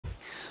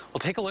Well,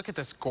 take a look at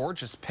this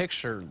gorgeous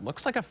picture.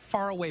 Looks like a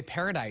faraway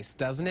paradise,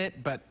 doesn't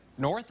it? But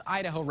North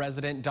Idaho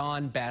resident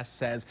Dawn Best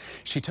says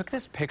she took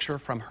this picture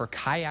from her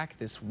kayak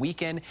this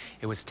weekend.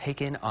 It was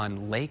taken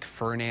on Lake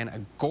Fernan. A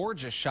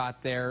gorgeous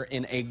shot there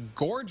in a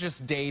gorgeous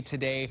day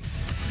today.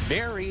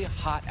 Very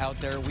hot out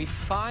there. We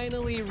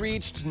finally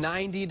reached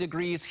 90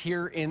 degrees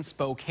here in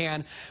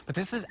Spokane, but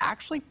this is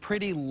actually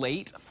pretty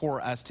late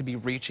for us to be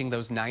reaching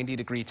those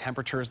 90-degree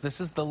temperatures. This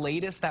is the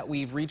latest that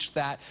we've reached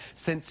that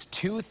since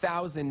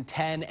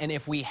 2010, and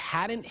if we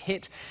hadn't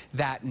hit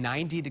that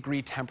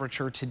 90-degree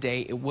temperature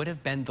today, it would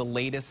have been the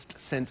latest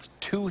since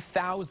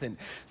 2000.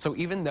 So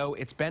even though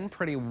it's been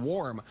pretty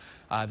warm,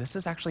 this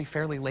is actually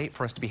fairly late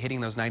for us to be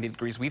hitting those 90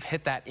 degrees. We've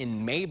hit that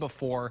in May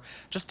before.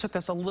 Just took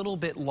us a little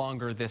bit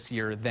longer this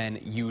year than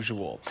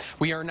usual.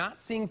 We are not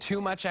seeing too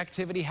much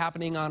activity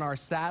happening on our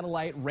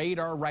satellite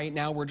radar right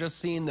now. We're just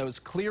seeing those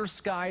clear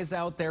skies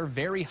out there,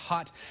 very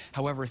hot.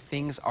 However,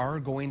 things are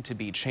going to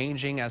be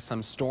changing as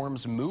some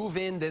storms move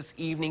in this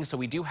evening. So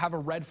we do have a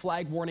red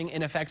flag warning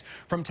in effect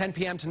from 10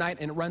 p.m. tonight,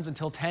 and it runs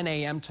until 10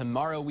 a.m.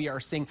 tomorrow. We are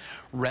seeing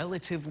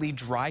relatively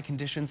dry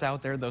conditions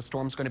out there. Those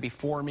storms going to be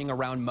forming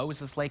around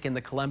Moses Lake in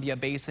the Columbia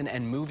Basin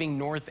and moving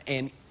north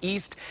and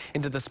east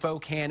into the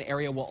Spokane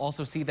area. We'll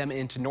also see them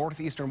into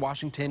northeastern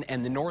Washington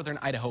and the northern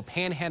Idaho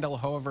Panhandle.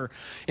 However,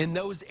 in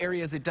those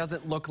areas, it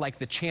doesn't look like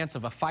the chance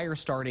of a fire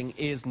starting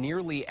is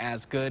nearly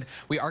as good.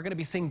 We are going to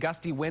be seeing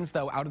gusty winds,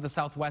 though, out of the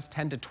southwest,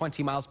 10 to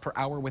 20 miles per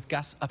hour with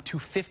gusts up to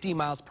 50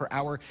 miles per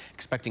hour.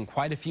 Expecting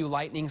quite a few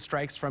lightning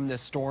strikes from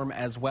this storm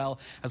as well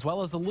as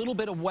a little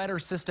bit of wetter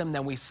system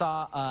than we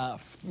saw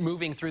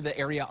moving through the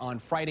area on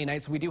Friday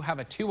night. So we do have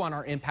a 2 on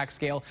our impact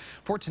scale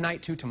for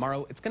tonight to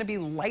tomorrow. It's going to be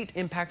light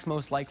impacts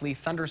most likely,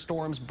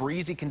 thunderstorms,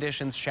 breezy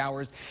conditions,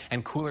 showers,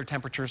 and cooler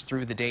temperatures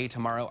through the day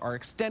tomorrow. Our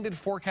extended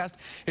forecast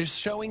is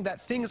showing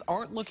that things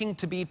aren't looking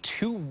to be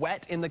too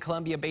wet in the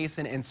Columbia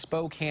Basin and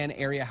Spokane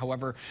area.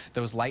 However,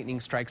 those lightning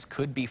strikes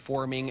could be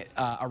forming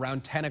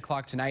around 10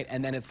 o'clock tonight,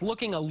 and then it's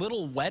looking a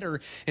little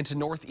wetter into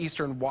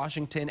northeastern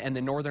Washington and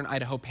the northern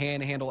Idaho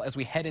Panhandle as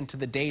we head into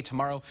the day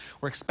tomorrow.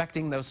 We're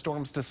expecting those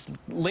storms to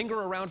linger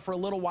around for a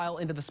little while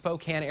into the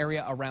Spokane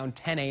area around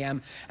 10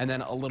 a.m. and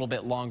then a little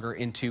bit longer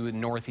into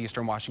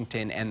northeastern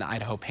Washington and the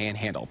Idaho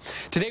Panhandle.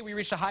 Today we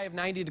reached a high of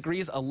 90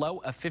 degrees, a low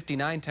of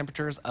 59,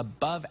 temperatures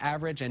above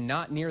average and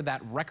not near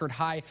that record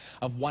high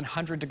of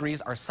 100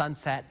 degrees. Our sun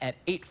set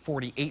at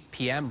 8:48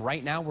 p.m.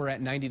 Right now we're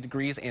at 90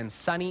 degrees and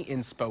sunny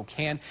in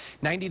Spokane,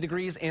 90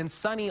 degrees and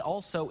sunny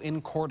also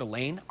in Coeur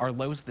d'Alene. Our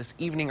lows this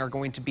evening are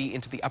going to be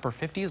into the upper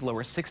 50s,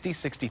 lower 60,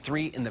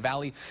 63 in the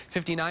valley,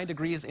 59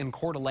 degrees in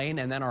Coeur d'Alene,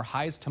 and then our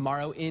highs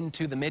tomorrow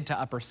into the mid to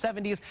upper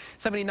 70s,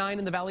 79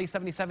 in the valley,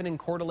 77 in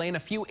Coeur d'Alene, a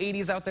few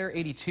 80s out there,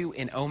 82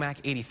 in Omak,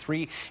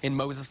 83 in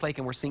Moses Lake,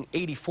 and we're seeing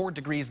 84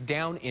 degrees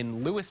down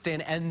in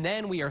Lewiston. And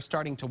then we are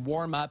starting to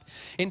warm up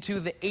into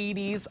the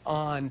 80s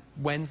on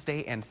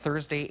Wednesday and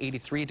Thursday,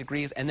 83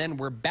 degrees, and then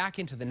we're back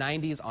into the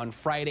 90s on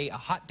Friday, a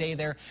hot day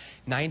there,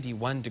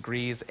 91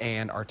 degrees,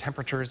 and our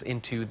temperatures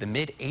into the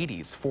mid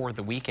 80s for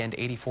the weekend,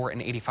 84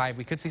 and 85.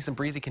 We could see some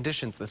breezy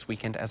conditions this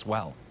weekend as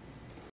well.